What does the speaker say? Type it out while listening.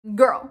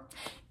Girl,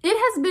 it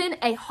has been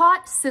a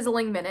hot,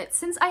 sizzling minute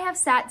since I have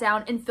sat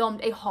down and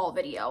filmed a haul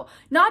video.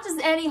 Not just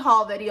any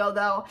haul video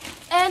though,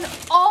 an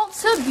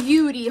Ulta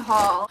beauty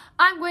haul.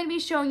 I'm going to be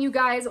showing you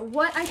guys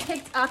what I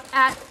picked up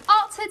at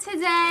Ulta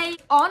today.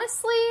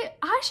 Honestly,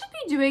 I should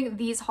be doing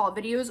these haul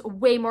videos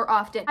way more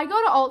often. I go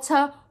to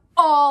Ulta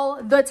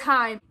all the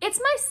time. It's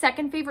my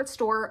second favorite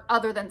store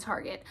other than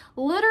Target.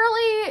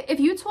 Literally,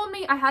 if you told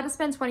me I had to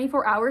spend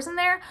 24 hours in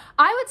there,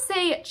 I would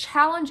say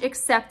challenge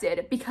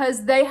accepted,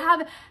 because they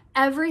have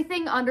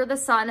everything under the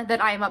sun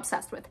that I am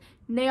obsessed with.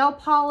 Nail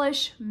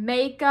polish,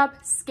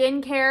 makeup,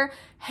 skincare,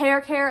 hair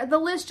care, the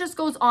list just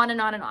goes on and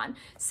on and on.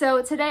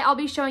 So today I'll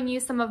be showing you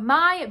some of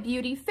my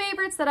beauty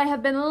favorites that I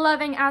have been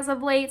loving as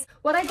of late.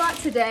 What I got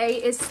today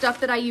is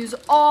stuff that I use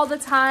all the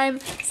time.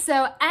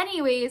 So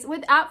anyways,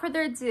 without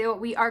further ado,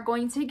 we are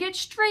going to get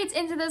straight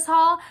into this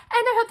haul, and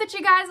I hope that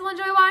you guys will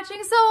enjoy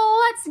watching. So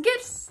let's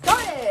get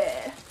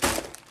started.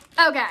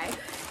 Okay.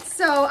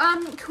 So,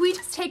 can we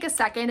just take a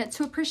second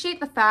to appreciate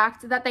the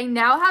fact that they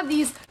now have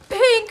these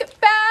pink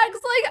bags?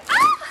 Like,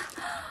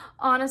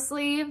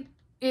 honestly, it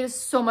is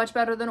so much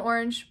better than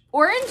orange.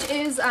 Orange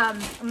is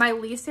my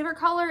least favorite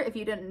color, if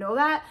you didn't know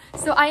that.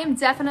 So I am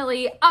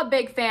definitely a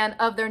big fan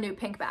of their new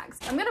pink bags.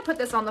 I'm gonna put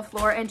this on the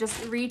floor and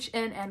just reach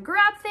in and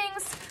grab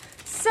things.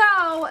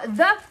 So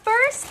the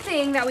first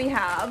thing that we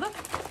have,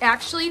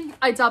 actually,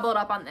 I doubled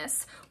up on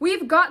this.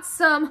 We've got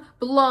some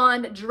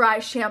blonde dry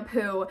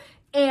shampoo.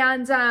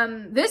 And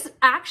this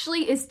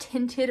actually is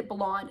tinted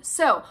blonde.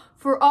 So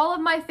for all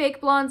of my fake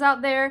blondes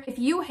out there, if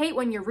you hate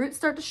when your roots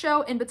start to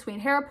show in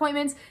between hair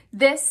appointments,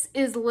 this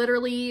is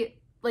literally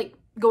like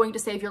going to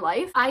save your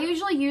life. I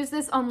usually use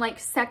this on like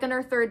second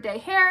or third day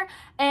hair,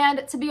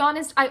 and to be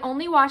honest, I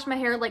only wash my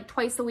hair like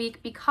twice a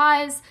week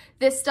because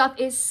this stuff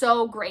is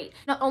so great.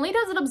 Not only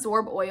does it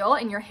absorb oil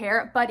in your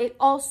hair, but it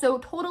also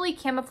totally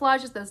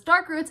camouflages those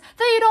dark roots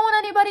that you don't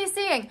want anybody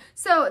seeing.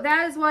 So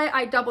that is why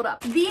I doubled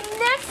up. The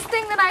next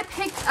thing that I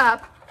picked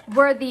up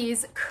were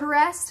these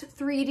Crest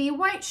 3D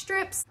white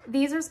strips.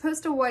 These are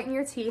supposed to whiten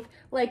your teeth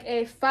like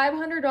a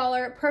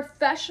 $500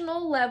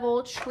 professional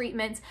level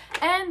treatment.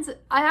 And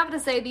I have to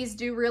say, these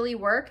do really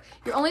work.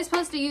 You're only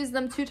supposed to use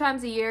them 2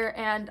 times a year,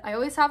 and I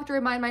always have to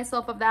remind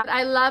myself of that.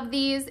 I love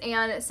these,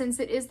 and since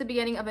it is the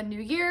beginning of a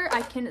new year,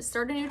 I can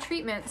start a new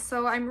treatment.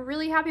 So I'm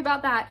really happy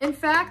about that. In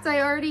fact,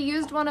 I already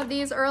used one of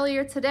these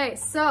earlier today.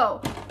 So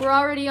we're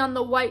already on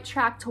the white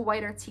track to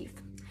whiter teeth.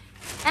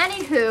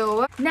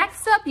 Anywho,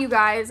 next up, you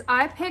guys,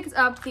 I picked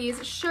up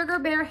these Sugar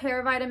Bear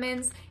hair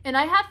vitamins, and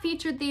I have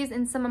featured these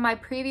in some of my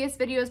previous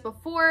videos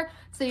before,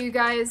 so you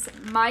guys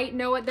might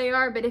know what they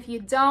are, but if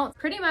you don't,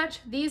 pretty much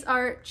these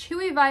are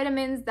chewy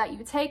vitamins that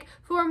you take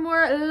for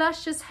more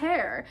luscious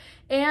hair.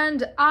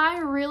 And I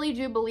really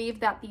do believe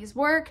that these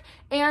work,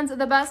 and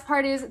the best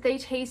part is they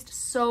taste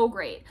so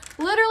great.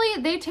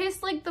 Literally, they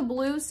taste like the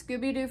blue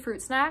Scooby-Doo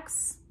fruit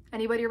snacks.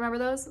 Anybody remember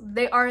those?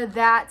 They are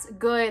that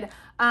good.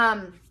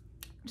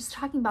 Just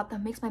talking about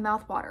them makes my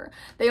mouth water.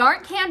 They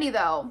aren't candy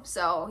though,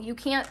 so you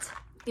can't,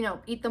 you know,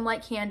 eat them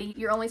like candy.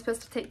 You're only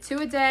supposed to take 2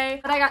 a day,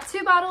 but I got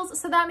 2 bottles,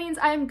 so that means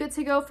I'm good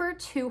to go for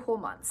 2 whole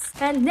months.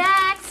 And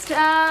next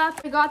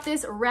up, I got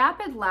this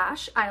Rapid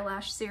Lash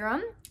Eyelash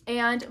Serum.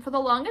 And for the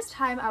longest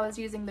time, I was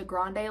using the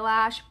Grande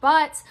Lash,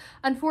 but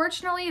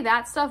unfortunately,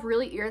 that stuff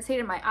really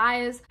irritated my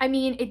eyes. I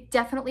mean, it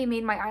definitely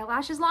made my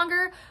eyelashes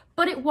longer,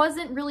 but it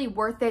wasn't really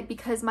worth it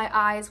because my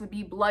eyes would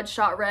be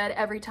bloodshot red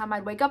every time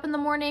I'd wake up in the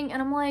morning,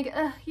 and I'm like,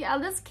 yeah,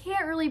 this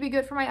can't really be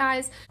good for my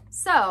eyes.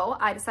 So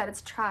I decided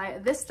to try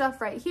this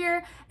stuff right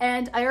here,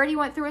 and I already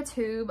went through a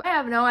tube. I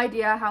have no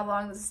idea how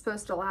long this is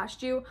supposed to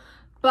last you,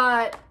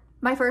 but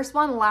my first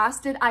one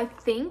lasted, I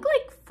think,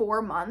 like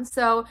 4 months.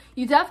 So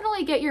you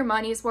definitely get your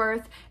money's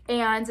worth.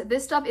 And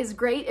this stuff is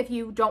great if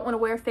you don't want to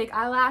wear fake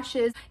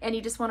eyelashes and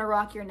you just want to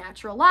rock your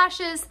natural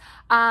lashes.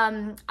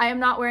 I am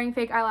not wearing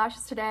fake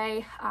eyelashes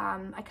today.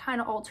 I kind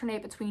of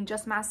alternate between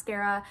just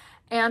mascara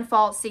and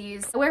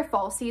falsies. I wear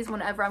falsies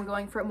whenever I'm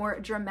going for a more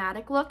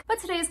dramatic look, but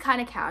today is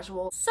kind of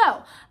casual.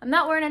 So I'm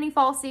not wearing any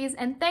falsies,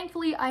 and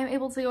thankfully I am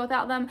able to go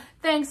without them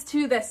thanks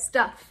to this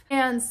stuff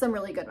and some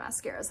really good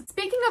mascaras.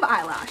 Speaking of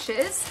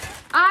eyelashes,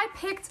 I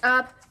picked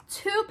up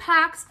 2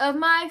 packs of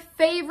my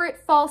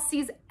favorite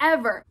falsies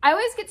ever. I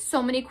always get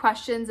so many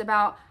questions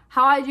about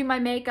how I do my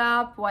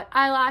makeup, what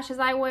eyelashes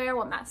I wear,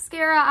 what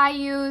mascara I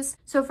use.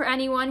 So for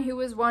anyone who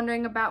was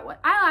wondering about what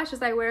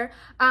eyelashes I wear,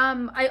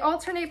 I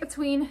alternate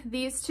between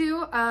these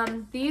 2.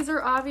 These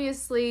are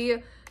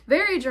obviously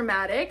very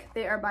dramatic.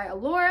 They are by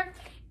Allure,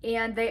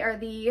 and they are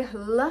the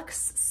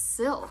Luxe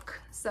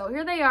Silk. So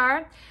here they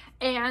are.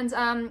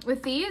 And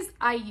with these,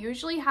 I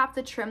usually have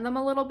to trim them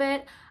a little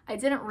bit. I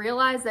didn't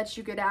realize that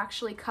you could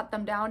actually cut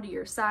them down to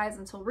your size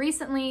until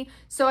recently.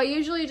 So I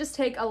usually just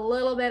take a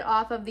little bit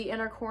off of the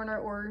inner corner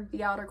or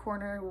the outer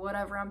corner,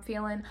 whatever I'm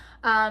feeling.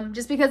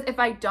 Just because if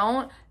I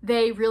don't,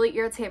 they really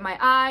irritate my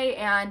eye,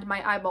 and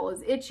my eyeball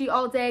is itchy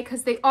all day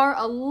because they are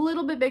a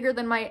little bit bigger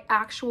than my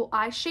actual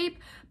eye shape.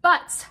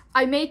 But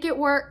I make it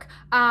work.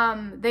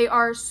 They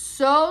are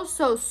so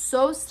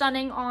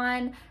stunning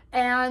on.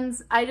 And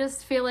I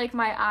just feel like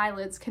my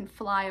eyelids can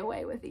fly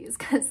away with these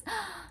because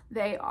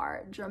they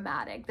are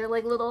dramatic. They're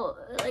like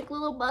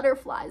little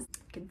butterflies.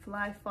 Can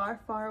fly far,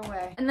 far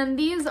away. And then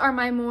these are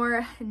my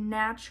more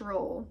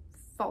natural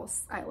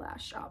false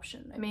eyelash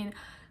option. I mean,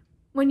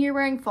 when you're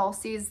wearing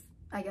falsies,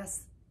 I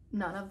guess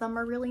none of them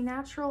are really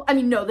natural. I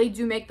mean, no, they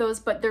do make those,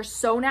 but they're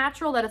so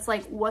natural that it's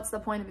like, what's the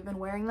point of even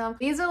wearing them?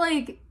 These are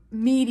like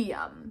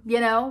medium, you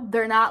know?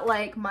 They're not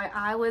like my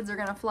eyelids are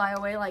gonna fly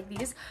away like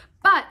these,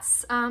 but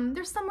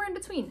they're somewhere in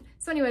between.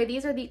 So anyway,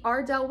 these are the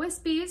Ardell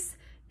Wispies,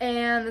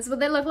 and this is what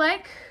they look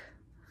like.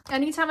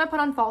 Anytime I put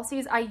on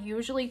falsies, I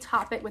usually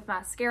top it with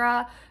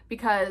mascara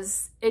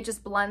because it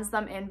just blends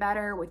them in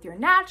better with your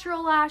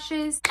natural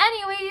lashes.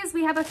 Anyways,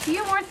 we have a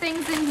few more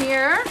things in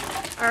here.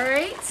 All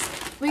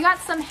right, we got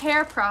some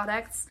hair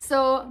products.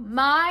 So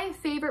my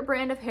favorite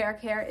brand of hair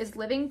care is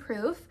Living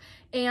Proof,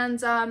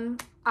 and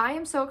I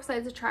am so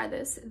excited to try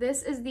this.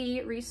 This is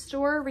the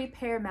Restore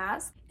Repair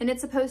Mask, and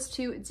it's supposed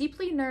to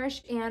deeply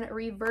nourish and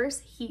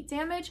reverse heat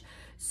damage.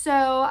 So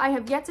I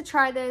have yet to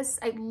try this.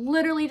 I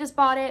literally just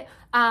bought it,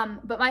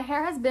 but my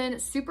hair has been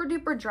super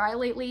duper dry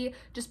lately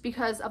just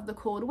because of the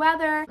cold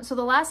weather. So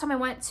the last time I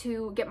went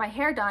to get my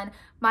hair done,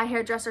 my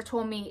hairdresser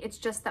told me it's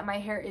just that my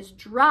hair is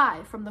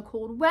dry from the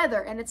cold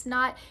weather and it's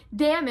not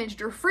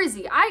damaged or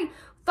frizzy. I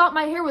thought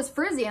my hair was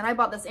frizzy and I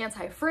bought this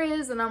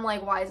anti-frizz and I'm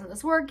like, why isn't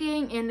this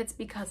working? And it's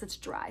because it's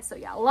dry. So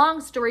yeah, long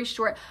story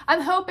short,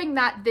 I'm hoping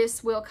that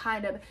this will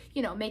kind of,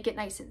 you know, make it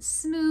nice and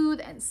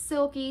smooth and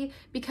silky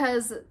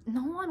because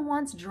no one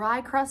wants dry,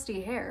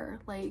 crusty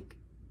hair, like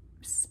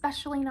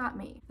especially not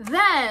me.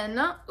 Then,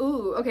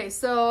 ooh, okay,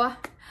 so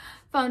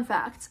fun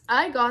fact,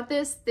 I got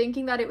this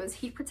thinking that it was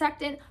heat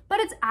protectant, but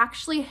it's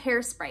actually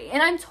hairspray.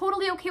 And I'm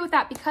totally okay with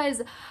that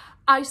because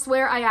I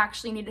swear I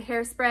actually needed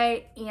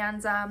hairspray,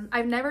 and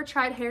I've never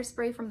tried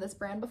hairspray from this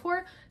brand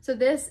before. So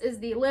this is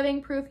the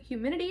Living Proof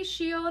Humidity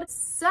Shield.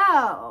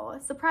 So,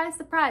 surprise,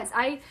 surprise.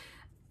 I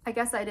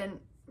guess I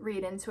didn't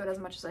read into it as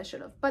much as I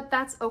should have, but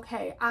that's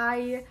okay.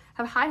 I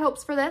have high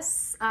hopes for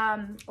this.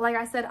 Like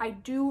I said, I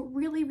do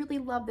really, really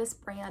love this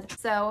brand,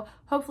 so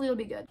hopefully it'll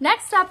be good.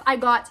 Next up, I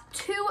got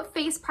 2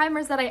 face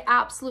primers that I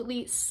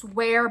absolutely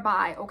swear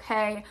by,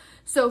 okay?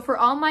 So for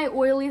all my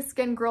oily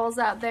skin girls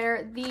out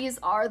there, these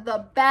are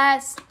the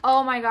best.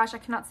 Oh my gosh, I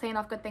cannot say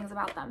enough good things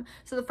about them.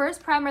 So the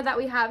first primer that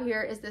we have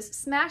here is this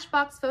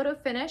Smashbox Photo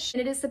Finish,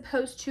 and it is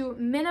supposed to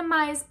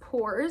minimize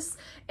pores,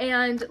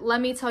 and let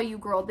me tell you,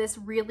 girl, this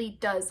really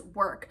does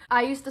work.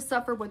 I used to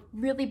suffer with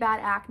really bad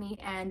acne,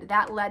 and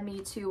that led me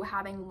to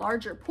having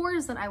larger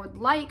pores than I would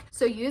like.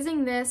 So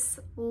using this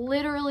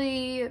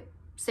literally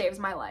saves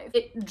my life.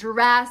 It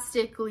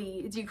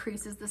drastically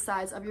decreases the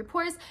size of your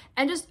pores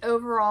and just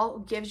overall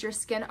gives your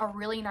skin a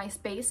really nice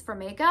base for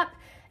makeup.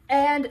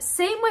 And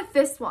same with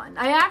this one.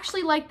 I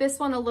actually like this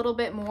one a little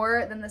bit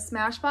more than the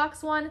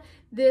Smashbox one.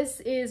 This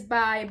is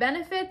by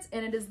Benefit,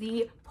 and it is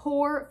the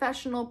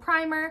Professional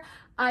Primer.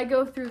 I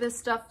go through this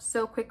stuff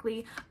so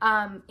quickly,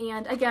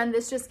 and again,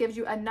 this just gives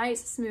you a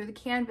nice smooth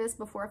canvas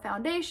before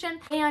foundation,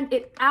 and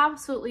it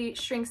absolutely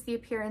shrinks the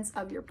appearance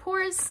of your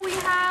pores. We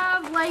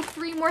have like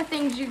 3 more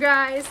things, you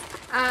guys.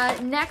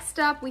 Next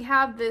up, we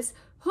have this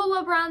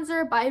Hoola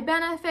Bronzer by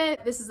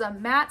Benefit. This is a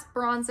matte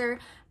bronzer,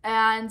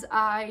 and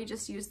I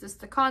just use this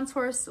to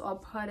contour, so I'll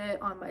put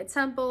it on my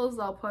temples,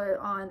 I'll put it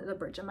on the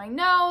bridge of my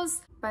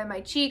nose, by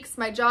my cheeks,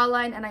 my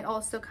jawline, and I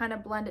also kind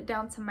of blend it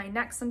down to my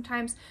neck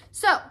sometimes.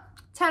 So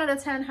 10 out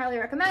of 10, highly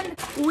recommend.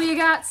 We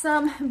got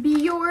some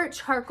Biore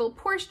charcoal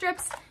pore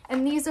strips,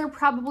 and these are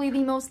probably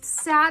the most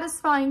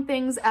satisfying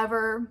things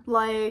ever.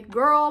 Like,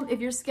 girl,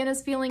 if your skin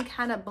is feeling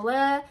kind of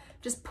bleh,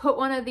 just put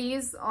one of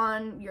these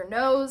on your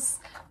nose,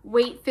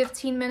 wait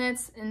 15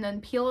 minutes, and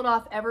then peel it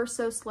off ever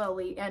so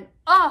slowly. And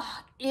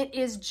it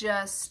is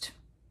just,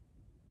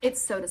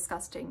 it's so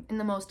disgusting in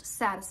the most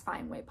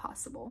satisfying way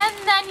possible. And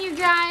then you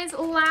guys,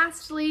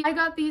 lastly, I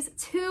got these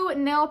 2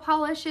 nail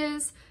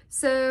polishes.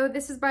 So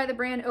this is by the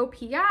brand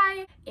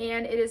OPI,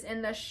 and it is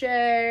in the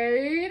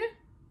shade,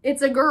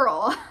 it's a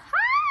girl.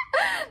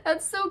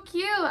 That's so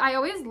cute. I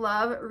always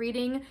love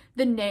reading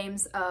the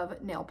names of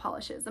nail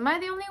polishes. Am I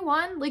the only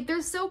one? Like,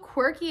 they're so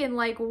quirky and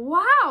like,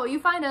 wow, you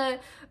find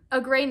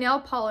a gray nail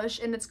polish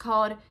and it's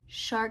called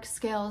Shark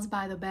Scales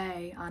by the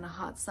Bay on a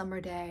hot summer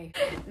day.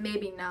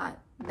 Maybe not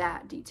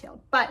that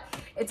detailed, but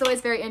it's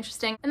always very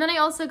interesting. And then I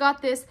also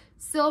got this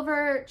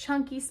silver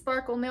chunky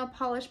sparkle nail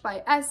polish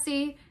by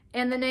Essie,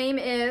 and the name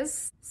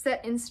is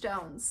Set in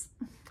Stones.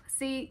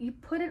 See, you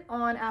put it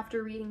on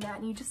after reading that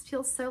and you just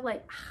feel so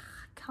like,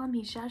 call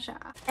me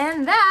Jaja.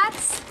 And that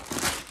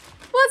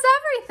was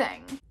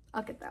everything.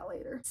 I'll get that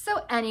later.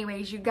 So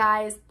anyways, you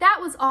guys, that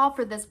was all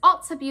for this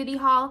Ulta beauty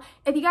haul.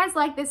 If you guys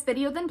like this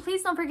video, then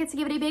please don't forget to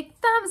give it a big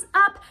thumbs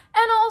up.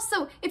 And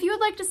also, if you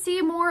would like to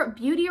see more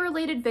beauty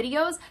related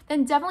videos,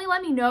 then definitely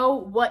let me know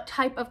what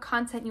type of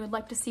content you would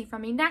like to see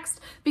from me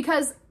next,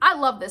 because I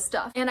love this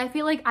stuff. And I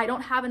feel like I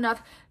don't have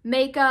enough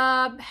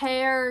makeup,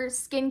 hair,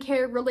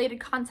 skincare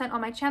related content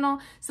on my channel.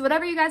 So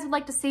whatever you guys would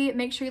like to see,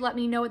 make sure you let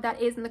me know what that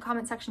is in the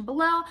comment section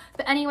below.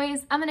 But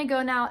anyways, I'm gonna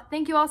go now.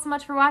 Thank you all so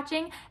much for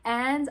watching,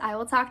 and I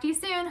will talk talk to you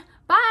soon.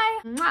 Bye.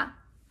 Mwah.